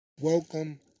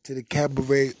Welcome to the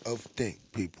cabaret of think,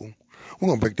 people. We're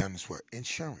going to break down this word,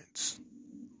 insurance.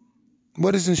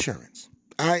 What is insurance?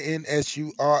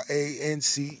 INSURANCE.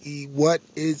 What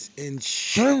is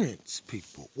insurance,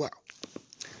 people? Well,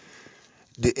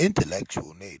 the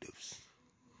intellectual natives,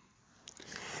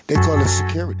 they call it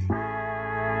security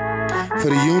for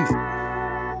the unit.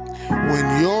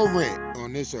 When your rent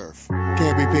on this earth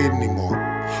can't be paid anymore,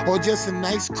 or just a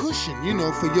nice cushion,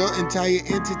 for your entire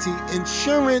entity,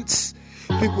 insurance,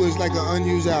 people, is like an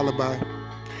unused alibi.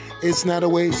 It's not a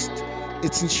waste.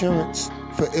 It's insurance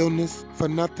for illness, for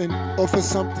nothing, or for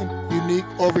something unique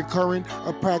or recurring,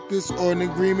 a practice or an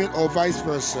agreement, or vice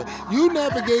versa. You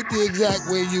navigate the exact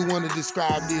way you want to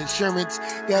describe the insurance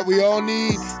that we all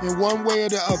need in one way or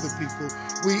the other, people.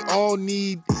 We all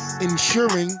need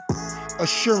insuring,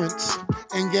 assurance,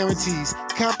 and guarantees,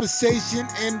 compensation,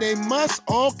 and they must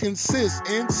all consist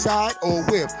inside or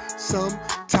with some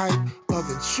type of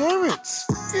insurance.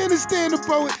 You understand the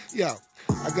poet? Yo,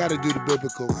 I gotta do the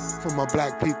biblical for my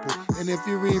black people. And if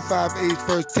you read 5:8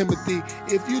 1 Timothy,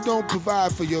 if you don't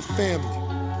provide for your family,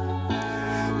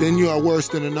 then you are worse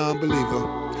than a non-believer.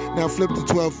 Now flip to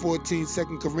 12:14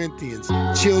 2 Corinthians.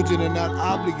 Children are not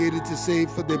obligated to save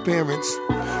for their parents.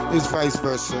 It's vice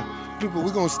versa. People,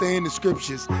 we're going to stay in the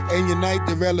scriptures and unite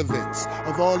the relevance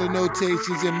of all the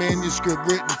notations and manuscript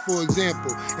written. For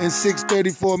example, in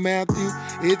 6:34 Matthew,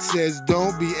 it says,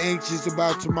 don't be anxious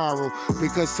about tomorrow,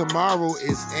 because tomorrow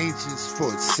is anxious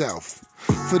for itself.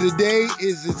 For the day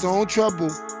is its own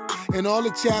trouble. In all the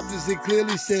chapters, it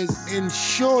clearly says,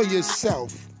 insure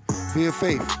yourself for your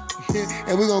faith.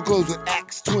 And we're going to close with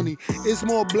Acts 20. It's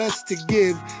more blessed to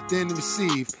give than to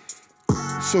receive.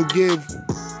 So give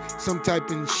some type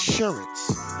of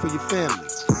insurance for your family.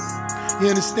 You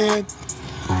understand?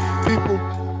 People,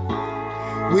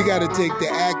 we got to take the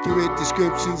accurate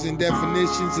descriptions and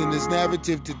definitions in this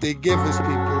narrative that they give us,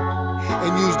 people,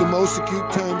 and use the most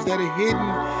acute terms that are hidden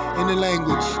in the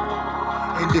language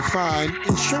and define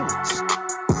insurance.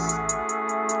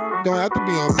 Don't have to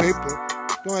be on paper.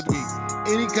 Don't have to be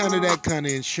any kind of that kind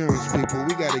of insurance, people.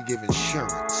 We got to give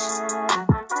insurance.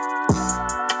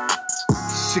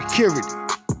 Security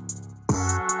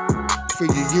for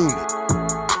your unit.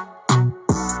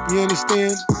 You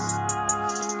understand?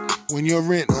 When your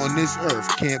rent on this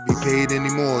earth can't be paid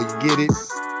anymore, you get it?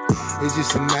 It's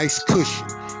just a nice cushion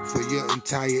for your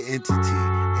entire entity.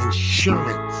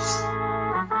 Insurance.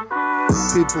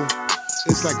 People,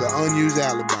 it's like an unused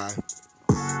alibi.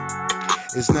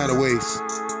 It's not a waste.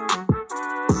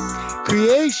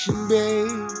 Creation,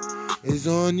 babe, is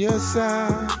on your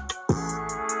side.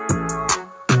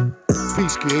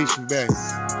 Peace, creation, babe.